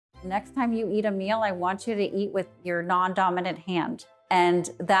Next time you eat a meal, I want you to eat with your non-dominant hand, and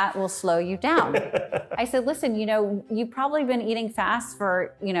that will slow you down. I said, listen, you've probably been eating fast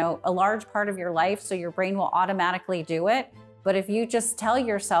for, a large part of your life, so your brain will automatically do it. But if you just tell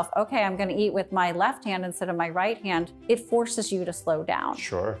yourself, okay, I'm going to eat with my left hand instead of my right hand, it forces you to slow down.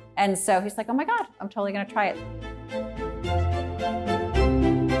 Sure. And so he's like, oh my God, I'm totally going to try it.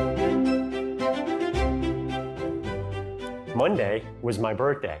 Monday was my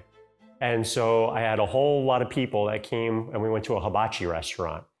birthday. And so I had a whole lot of people that came, and we went to a hibachi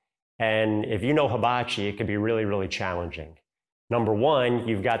restaurant. And if you know hibachi, it can be really, really challenging. Number one,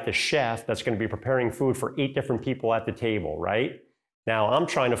 you've got the chef that's going to be preparing food for 8 different people at the table, right? Now, I'm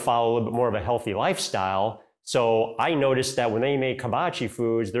trying to follow a little bit more of a healthy lifestyle. So I noticed that when they make hibachi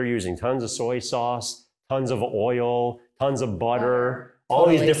foods, they're using tons of soy sauce, tons of oil, tons of butter, all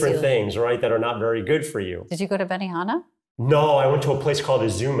these different things, right, that are not very good for you. Did you go to Benihana? No, I went to a place called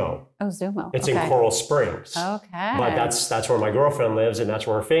Izumo. Oh, Zumo. It's in Coral Springs. Okay. But that's where my girlfriend lives, and that's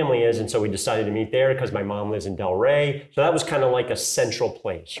where her family is. And so we decided to meet there because my mom lives in Del Rey. So that was kind of like a central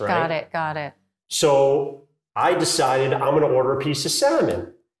place, right? Got it. So I decided I'm going to order a piece of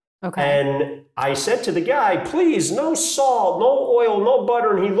salmon. Okay. And I said to the guy, please, no salt, no oil, no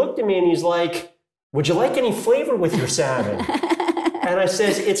butter. And he looked at me and he's like, would you like any flavor with your salmon? And I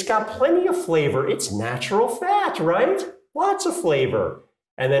says, it's got plenty of flavor. It's natural fat, right? Lots of flavor.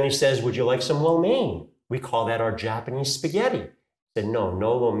 And then he says, would you like some lo mein? We call that our Japanese spaghetti. I said, no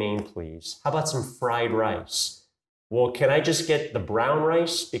lo mein, please. How about some fried rice? Well, can I just get the brown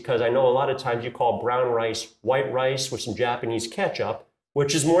rice? Because I know a lot of times you call brown rice white rice with some Japanese ketchup,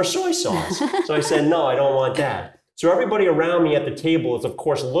 which is more soy sauce. So I said, no, I don't want that. So everybody around me at the table is, of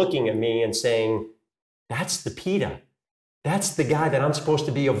course, looking at me and saying, that's the pita. That's the guy that I'm supposed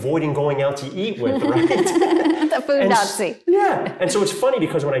to be avoiding going out to eat with, right? The food Nazi. Yeah. And so it's funny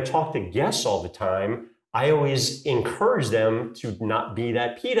because when I talk to guests all the time, I always encourage them to not be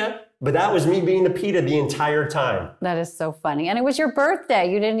that pita, but that was me being the pita the entire time. That is so funny. And it was your birthday.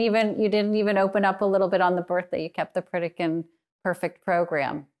 You didn't even open up a little bit on the birthday. You kept the Pritikin Perfect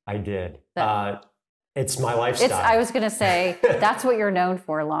program. I did. It's my lifestyle. I was going to say, that's what you're known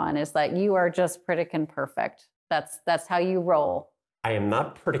for, Lon, is that you are just Pritikin Perfect. That's how you roll. I am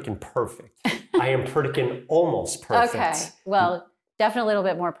not Pritikin perfect. I am Pritikin almost perfect. Okay. Well, definitely a little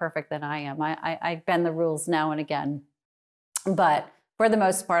bit more perfect than I am. I bend the rules now and again. But for the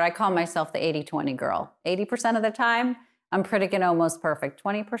most part, I call myself the 80-20 girl. 80% of the time, I'm Pritikin almost perfect.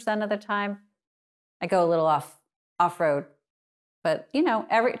 20% of the time, I go a little off-road. But,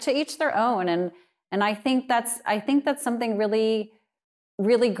 to each their own. And I think that's something really,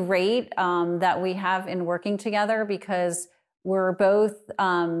 really great that we have in working together, because we've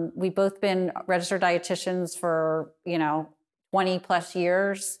both been registered dietitians for 20 plus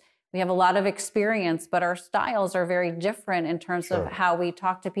years. We have a lot of experience, but our styles are very different in terms of how we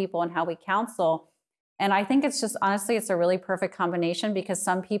talk to people and how we counsel. And I think it's a really perfect combination, because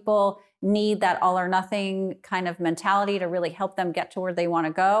some people need that all or nothing kind of mentality to really help them get to where they want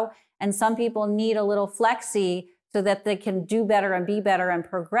to go. And some people need a little flexi so that they can do better and be better and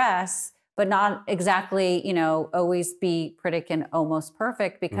progress, but not exactly, always be Pritikin almost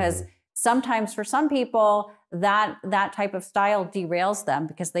perfect, because sometimes for some people that type of style derails them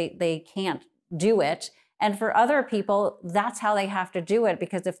because they can't do it. And for other people, that's how they have to do it,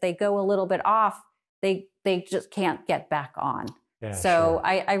 because if they go a little bit off, they just can't get back on. Yeah, so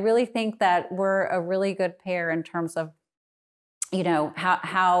sure. I really think that we're a really good pair in terms of,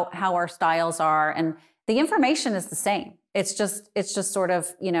 how our styles are, and the information is the same. It's just sort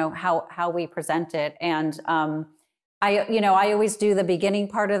of, how we present it. And I always do the beginning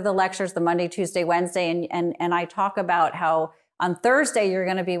part of the lectures, the Monday, Tuesday, Wednesday, and I talk about how on Thursday you're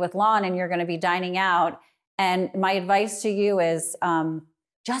going to be with Lon and you're going to be dining out. And my advice to you is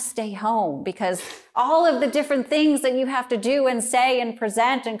just stay home, because all of the different things that you have to do and say and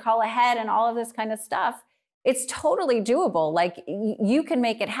present and call ahead and all of this kind of stuff, it's totally doable. Like, you can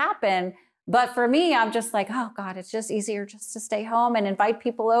make it happen. But for me, I'm just like, oh God, it's just easier just to stay home and invite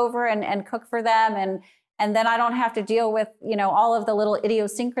people over and cook for them. And then I don't have to deal with, all of the little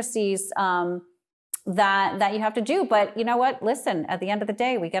idiosyncrasies that you have to do. But you know what? Listen, at the end of the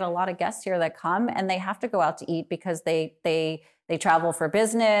day, we get a lot of guests here that come and they have to go out to eat because they travel for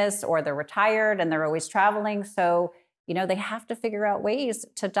business, or they're retired and they're always traveling. So, they have to figure out ways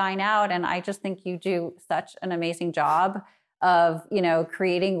to dine out. And I just think you do such an amazing job of,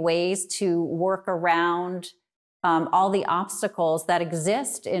 creating ways to work around all the obstacles that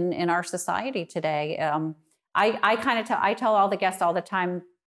exist in our society today. I tell all the guests all the time,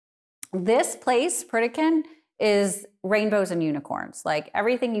 this place, Pritikin, is rainbows and unicorns. Like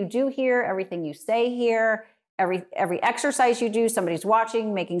everything you do here, everything you say here, every exercise you do, somebody's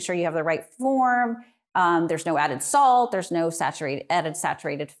watching, making sure you have the right form. There's no added salt. There's no added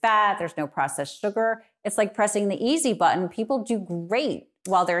saturated fat. There's no processed sugar. It's like pressing the easy button. People do great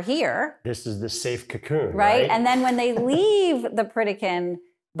while they're here. This is the safe cocoon, right? And then when they leave the Pritikin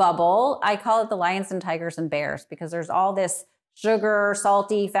bubble, I call it the lions and tigers and bears, because there's all this sugar,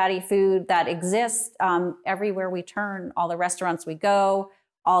 salty, fatty food that exists everywhere we turn, all the restaurants we go,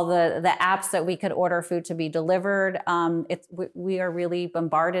 all the apps that we could order food to be delivered. We are really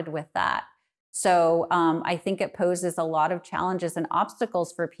bombarded with that. So I think it poses a lot of challenges and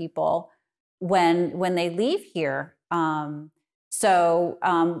obstacles for people when they leave here. You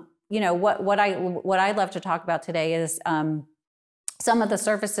know, what I love to talk about today is some of the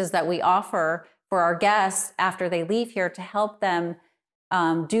services that we offer for our guests after they leave here to help them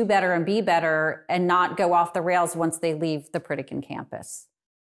do better and be better and not go off the rails once they leave the Pritikin campus.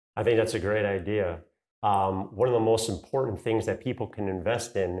 I think that's a great idea. One of the most important things that people can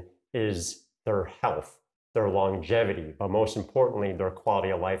invest in is their health, their longevity, but most importantly, their quality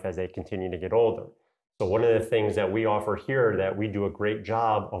of life as they continue to get older. So one of the things that we offer here that we do a great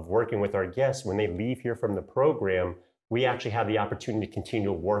job of working with our guests when they leave here from the program, we actually have the opportunity to continue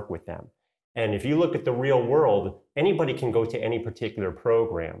to work with them. And if you look at the real world, anybody can go to any particular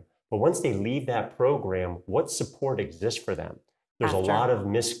program. But once they leave that program, what support exists for them? There's a lot of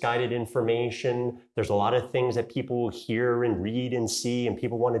misguided information. There's a lot of things that people hear and read and see, and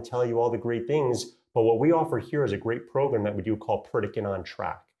people want to tell you all the great things. But what we offer here is a great program that we do called Pritikin on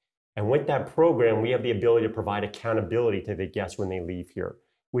Track. And with that program, we have the ability to provide accountability to the guests when they leave here.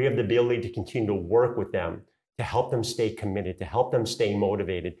 We have the ability to continue to work with them, to help them stay committed, to help them stay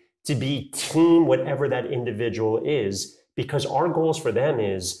motivated, to be team whatever that individual is, because our goals for them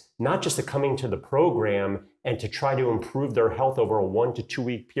is not just to coming to the program and to try to improve their health over a 1 to 2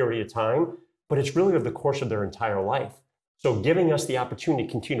 week period of time, but it's really over the course of their entire life. So giving us the opportunity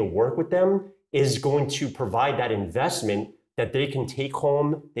to continue to work with them is going to provide that investment that they can take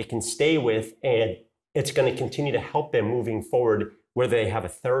home, they can stay with, and it's going to continue to help them moving forward, whether they have a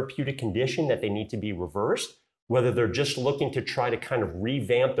therapeutic condition that they need to be reversed, whether they're just looking to try to kind of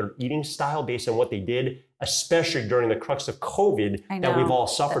revamp their eating style based on what they did, especially during the crux of COVID that we've all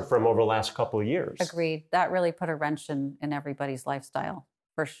suffered from over the last couple of years. Agreed. That really put a wrench in everybody's lifestyle.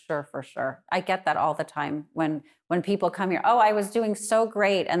 For sure, for sure. I get that all the time when people come here, oh, I was doing so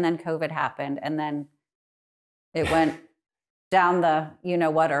great, and then COVID happened, and then it went down the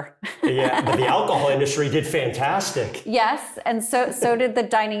you-know-whatter. Yeah, but the alcohol industry did fantastic. Yes, and so did the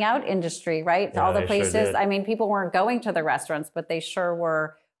dining out industry, right? Yeah, all the places. Sure did. I mean, people weren't going to the restaurants, but they sure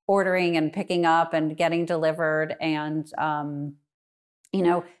were ordering and picking up and getting delivered. And,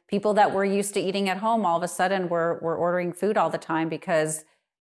 people that were used to eating at home all of a sudden were ordering food all the time because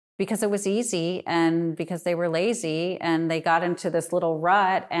it was easy and because they were lazy and they got into this little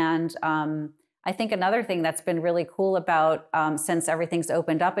rut. And I think another thing that's been really cool about since everything's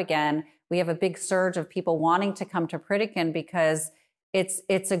opened up again, we have a big surge of people wanting to come to Pritikin because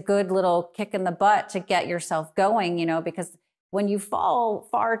it's a good little kick in the butt to get yourself going, because when you fall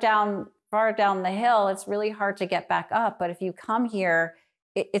far down the hill, it's really hard to get back up. But if you come here,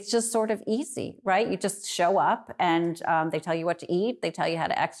 it's just sort of easy, right? You just show up and they tell you what to eat. They tell you how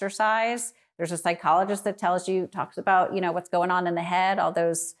to exercise. There's a psychologist that talks about, what's going on in the head, all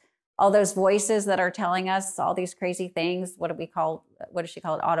those voices that are telling us all these crazy things. What does she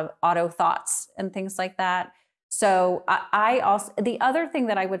call it? Auto thoughts and things like that. So I also, the other thing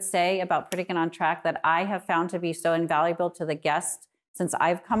that I would say about Pritikin on Track that I have found to be so invaluable to the guests since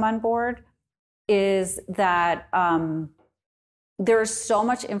I've come on board is that there's so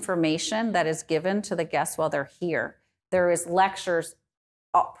much information that is given to the guests while they're here. There is lectures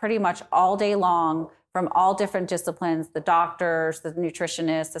pretty much all day long from all different disciplines, the doctors, the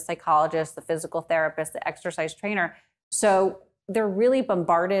nutritionists, the psychologists, the physical therapist, the exercise trainer. So they're really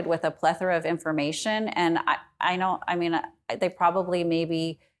bombarded with a plethora of information. And they probably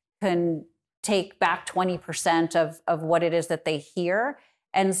maybe can take back 20% of what it is that they hear.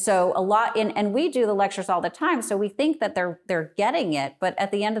 And so and we do the lectures all the time. So we think that they're getting it, but at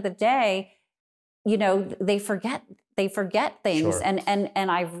the end of the day, they forget things. Sure.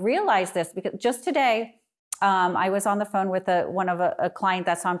 And I've realized this because just today, I was on the phone with a client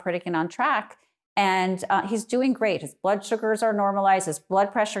that's on Pritikin on Track, and he's doing great. His blood sugars are normalized, his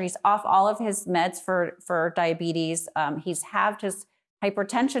blood pressure, he's off all of his meds for diabetes. He's halved his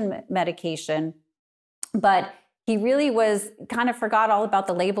hypertension medication, but he really was kind of forgot all about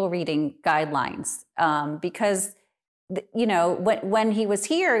the label reading guidelines because you know, when he was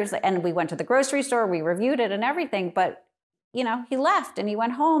here, he was like, and we went to the grocery store, we reviewed it and everything, but, you know, he left and he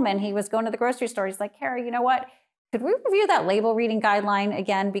went home and he was going to the grocery store. He's like, Kara, you know what? Could we review that label reading guideline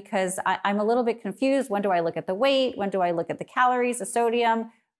again? Because I'm a little bit confused. When do I look at the weight? When do I look at the calories, the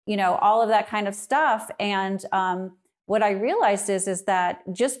sodium, you know, all of that kind of stuff. And what I realized is that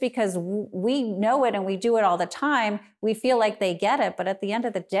just because we know it and we do it all the time, we feel like they get it. But at the end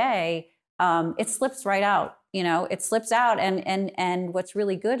of the day, it slips right out. You know, it slips out. And what's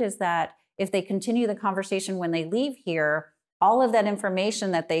really good is that if they continue the conversation when they leave here, all of that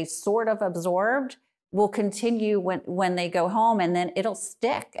information that they sort of absorbed will continue when they go home, and then it'll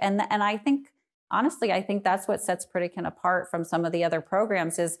stick. And I think, honestly, I think that's what sets Pritikin apart from some of the other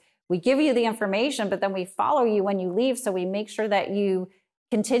programs is we give you the information, but then we follow you when you leave. So we make sure that you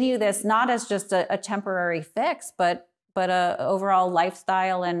continue this, not as just a temporary fix, but a overall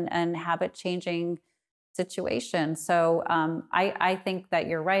lifestyle and habit changing situation. So I think that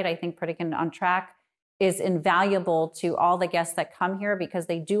you're right. I think Pritikin on Track is invaluable to all the guests that come here because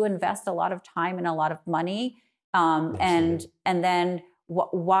they do invest a lot of time and a lot of money. And then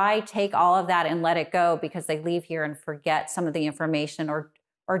why take all of that and let it go because they leave here and forget some of the information or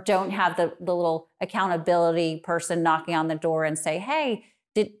don't have the little accountability person knocking on the door and say, hey,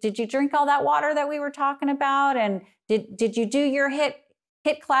 did you drink all that water that we were talking about? And did you do your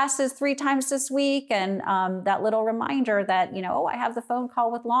HIIT classes 3 times this week? And that little reminder that, you know, oh, I have the phone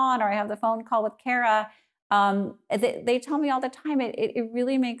call with Lon or I have the phone call with Kara. They tell me all the time, it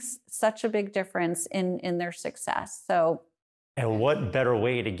really makes such a big difference in their success. So, and what better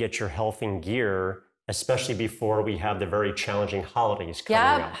way to get your health in gear, especially before we have the very challenging holidays coming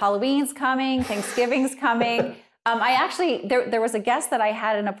up. Yeah, Halloween's coming, Thanksgiving's coming. I actually, there was a guest that I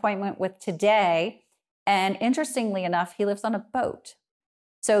had an appointment with today, and interestingly enough, he lives on a boat.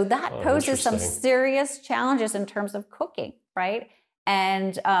 So that poses some serious challenges in terms of cooking, right?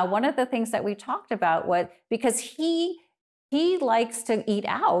 And one of the things that we talked about was because he likes to eat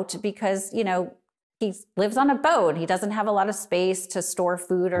out because, you know, he lives on a boat. He doesn't have a lot of space to store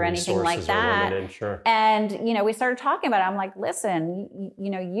food or anything like that. Limited, sure. And, you know, we started talking about it. I'm like, listen, you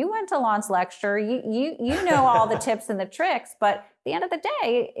know, you went to Lon's lecture. You know all the tips and the tricks, but at the end of the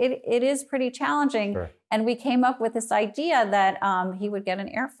day, it is pretty challenging. Sure. And we came up with this idea that he would get an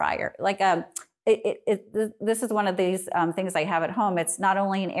air fryer. Like this is one of these things I have at home. It's not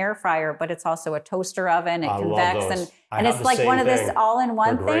only an air fryer, but it's also a toaster oven. It convects, and it's like one of this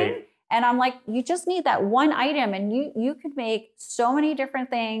all-in-one thing. And I'm like, you just need that one item, and you could make so many different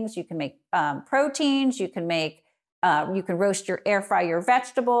things. You can make proteins. You can make you can roast air fry your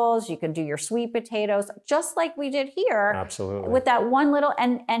vegetables. You can do your sweet potatoes, just like we did here. Absolutely. With that one little,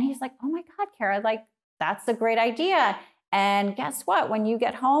 and he's like, oh my God, Kara, like that's a great idea. And guess what? When you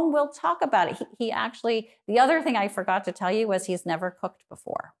get home, we'll talk about it. He actually, the other thing I forgot to tell you was he's never cooked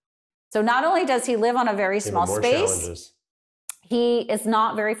before. So not only does he live on a very small space, he is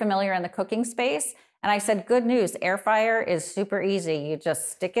not very familiar in the cooking space. And I said, good news, air fryer is super easy. You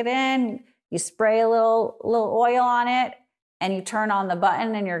just stick it in, you spray a little oil on it, and you turn on the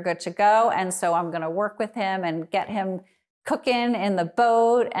button and you're good to go. And so I'm going to work with him and get him cooking in the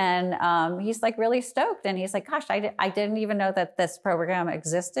boat. And he's like really stoked. And he's like, gosh, I didn't even know that this program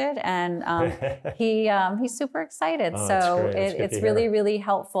existed. And he's super excited. Oh, so it's really, really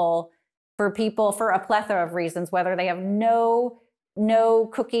helpful for people for a plethora of reasons, whether they have no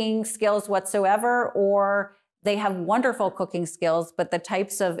cooking skills whatsoever, or they have wonderful cooking skills, but the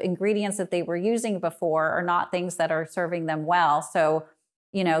types of ingredients that they were using before are not things that are serving them well. So,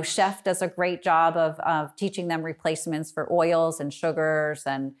 you know, Chef does a great job of teaching them replacements for oils and sugars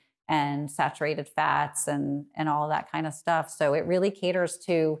and saturated fats and all of that kind of stuff. So it really caters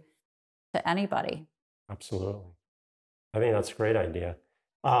to anybody. Absolutely. I think that's a great idea.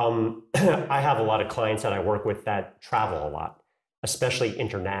 I have a lot of clients that I work with that travel a lot, especially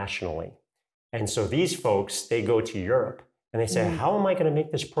internationally. And so these folks, they go to Europe and they say, how am I going to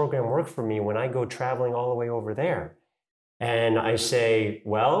make this program work for me when I go traveling all the way over there? And I say,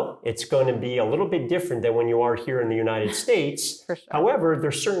 well, it's going to be a little bit different than when you are here in the United States. For sure. However,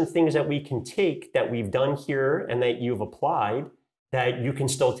 there's certain things that we can take that we've done here and that you've applied that you can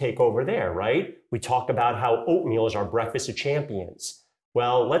still take over there, right? We talk about how oatmeal is our breakfast of champions.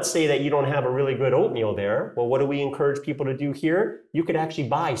 Well, let's say that you don't have a really good oatmeal there. Well, what do we encourage people to do here? You could actually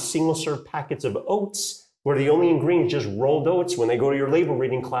buy single-serve packets of oats where the only ingredient is just rolled oats when they go to your label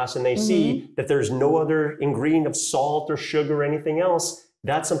reading class and they see that there's no other ingredient of salt or sugar or anything else.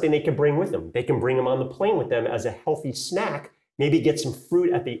 That's something they can bring with them. They can bring them on the plane with them as a healthy snack, maybe get some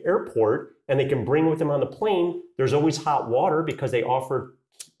fruit at the airport, and they can bring with them on the plane. There's always hot water because they offer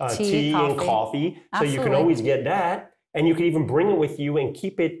tea and coffee. Absolutely. So you can always get that. And you can even bring it with you and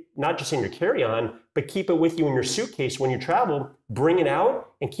keep it not just in your carry-on, but keep it with you in your suitcase when you travel. Bring it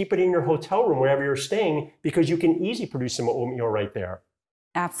out and keep it in your hotel room wherever you're staying, because you can easily produce some oatmeal right there.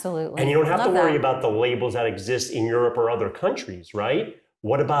 Absolutely. And you don't have to worry about the labels that exist in Europe or other countries, right?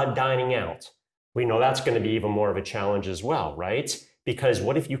 What about dining out? We know that's going to be even more of a challenge as well, right? Because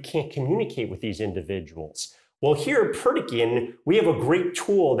what if you can't communicate with these individuals? Well, here at Pritikin, we have a great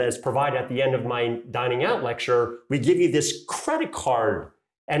tool that is provided at the end of my dining out lecture. We give you this credit card,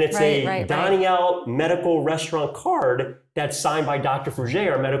 and it's a dining out medical restaurant card that's signed by Dr.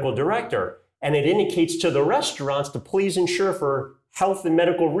 Fouget, our medical director. And it indicates to the restaurants to please ensure, for health and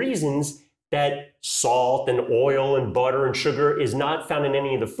medical reasons, that salt and oil and butter and sugar is not found in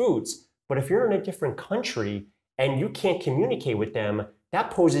any of the foods. But if you're in a different country and you can't communicate with them, that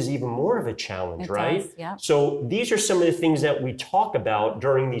poses even more of a challenge, right? Does, yeah. So these are some of the things that we talk about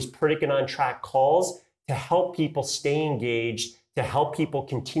during these Pritikin on Track calls to help people stay engaged, to help people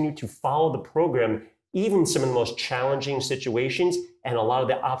continue to follow the program, even some of the most challenging situations and a lot of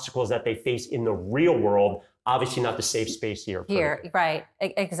the obstacles that they face in the real world. Obviously not the safe space here. Right,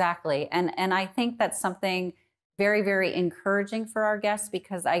 exactly. And I think that's something very, very encouraging for our guests,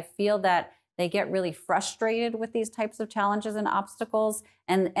 because I feel that they get really frustrated with these types of challenges and obstacles,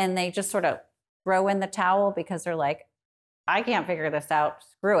 and they just sort of throw in the towel because they're like, I can't figure this out,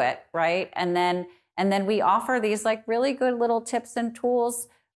 screw it, right? And then we offer these like really good little tips and tools,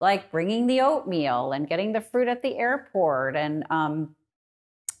 like bringing the oatmeal and getting the fruit at the airport. And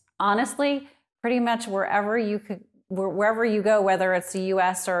honestly, pretty much wherever you go, whether it's the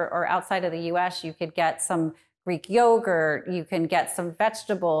US or outside of the US, you could get some Greek yogurt, you can get some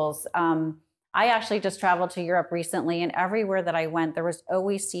vegetables. I actually just traveled to Europe recently, and everywhere that I went, there was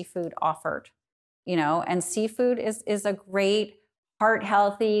always seafood offered, and seafood is a great heart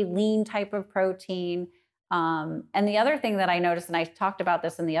healthy, lean type of protein. And the other thing that I noticed, and I talked about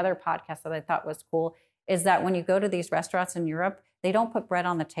this in the other podcast that I thought was cool, is that when you go to these restaurants in Europe, they don't put bread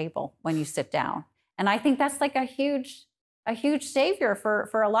on the table when you sit down. And I think that's like a huge savior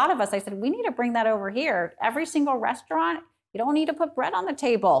for a lot of us. I said, we need to bring that over here. Every single restaurant, you don't need to put bread on the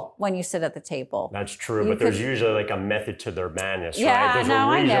table when you sit at the table. That's true, but there's usually like a method to their madness, yeah, right? There's no,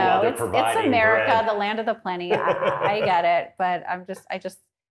 a reason I know. why they're providing it's America, bread. The land of the plenty. I get it, but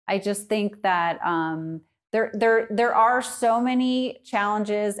I just think that there are so many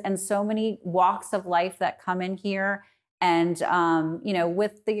challenges and so many walks of life that come in here. And,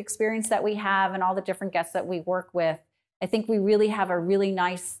 with the experience that we have and all the different guests that we work with, I think we really have a really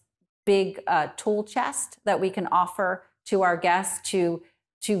nice big tool chest that we can offer to our guests to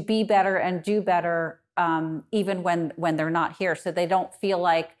be better and do better, even when they're not here. So they don't feel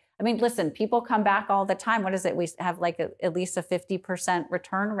like, listen, people come back all the time. What is it? We have like at least a 50%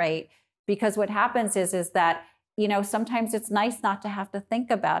 return rate, because what happens is that, sometimes it's nice not to have to think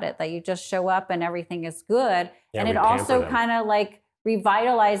about it, that you just show up and everything is good. Yeah, and it also kind of like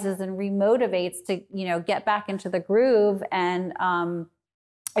revitalizes and remotivates to, get back into the groove. And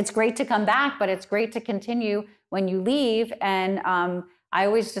it's great to come back, but it's great to continue when you leave. And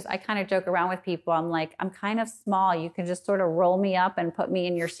I kind of joke around with people. I'm like, I'm kind of small. You can just sort of roll me up and put me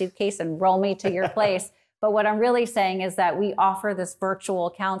in your suitcase and roll me to your place. But what I'm really saying is that we offer this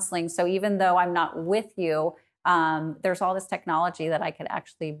virtual counseling. So even though I'm not with you, there's all this technology that I could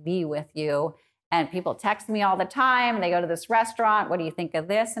actually be with you. And people text me all the time. They go to this restaurant. What do you think of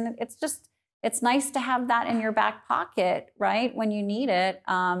this? And it's nice to have that in your back pocket, right, when you need it,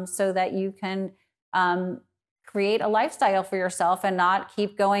 so that you can create a lifestyle for yourself and not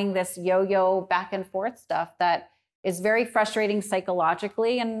keep going this yo-yo back and forth stuff that is very frustrating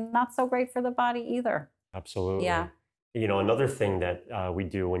psychologically and not so great for the body either. Absolutely. Yeah. Another thing that we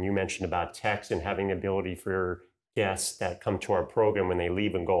do, when you mentioned about text and having the ability for guests that come to our program when they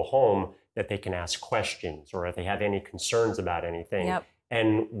leave and go home, that they can ask questions or if they have any concerns about anything. Yep.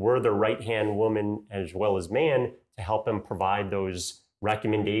 And we're the right-hand woman as well as man to help them provide those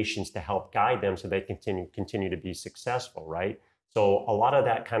recommendations to help guide them so they continue to be successful, right? So a lot of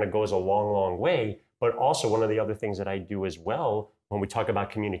that kind of goes a long, long way. But also one of the other things that I do as well when we talk about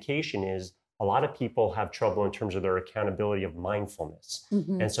communication is a lot of people have trouble in terms of their accountability of mindfulness.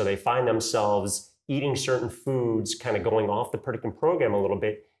 Mm-hmm. And so they find themselves eating certain foods, kind of going off the Pritikin program a little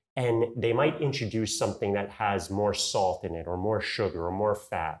bit, and they might introduce something that has more salt in it or more sugar or more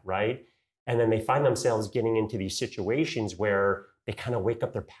fat, right? And then they find themselves getting into these situations where they kind of wake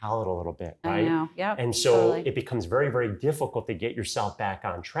up their palate a little bit, right? I know. Yep, and so totally. It becomes very, very difficult to get yourself back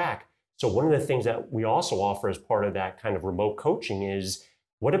on track. So one of the things that we also offer as part of that kind of remote coaching is,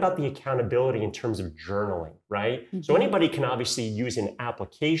 what about the accountability in terms of journaling, right? Mm-hmm. So anybody can obviously use an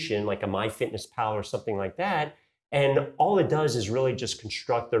application like a MyFitnessPal or something like that, And all it does is really just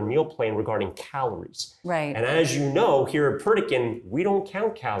construct their meal plan regarding calories. Right. And as you know, here at Pritikin, we don't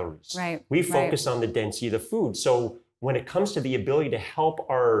count calories. Right. We focus on the density of the food. So when it comes to the ability to help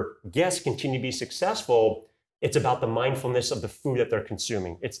our guests continue to be successful, it's about the mindfulness of the food that they're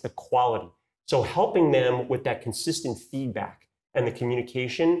consuming. It's the quality. So helping them with that consistent feedback and the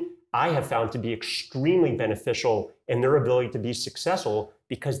communication, I have found to be extremely beneficial in their ability to be successful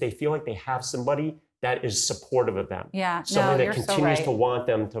because they feel like they have somebody that is supportive of them. Yeah, Somebody no, that you're so continues right. to want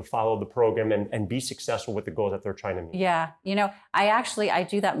them to follow the program and be successful with the goals that they're trying to meet. Yeah, you know, I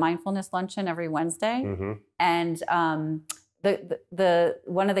do that mindfulness luncheon every Wednesday, and the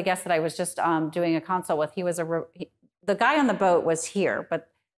one of the guests that I was just doing a consult with, the guy on the boat was here, but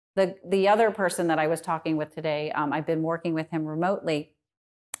the other person that I was talking with today, I've been working with him remotely,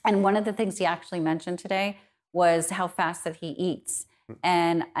 and one of the things he actually mentioned today was how fast that he eats.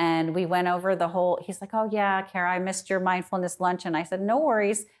 And we went over the whole, he's like, oh yeah, Kara, I missed your mindfulness lunch. And I said, no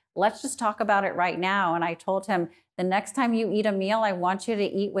worries. Let's just talk about it right now. And I told him, the next time you eat a meal, I want you to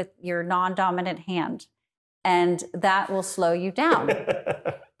eat with your non-dominant hand. And that will slow you down.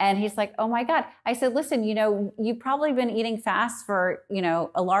 And he's like, oh my God. I said, listen, you know, you've probably been eating fast for, you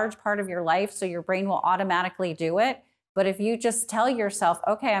know, a large part of your life. So your brain will automatically do it. But if you just tell yourself,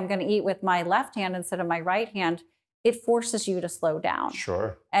 okay, I'm going to eat with my left hand instead of my right hand, it forces you to slow down.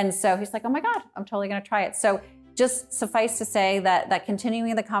 Sure. And so he's like, oh my God, I'm totally going to try it. So just suffice to say that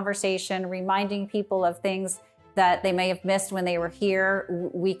continuing the conversation, reminding people of things that they may have missed when they were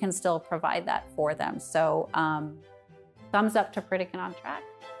here, we can still provide that for them. So thumbs up to Pritikin on Track.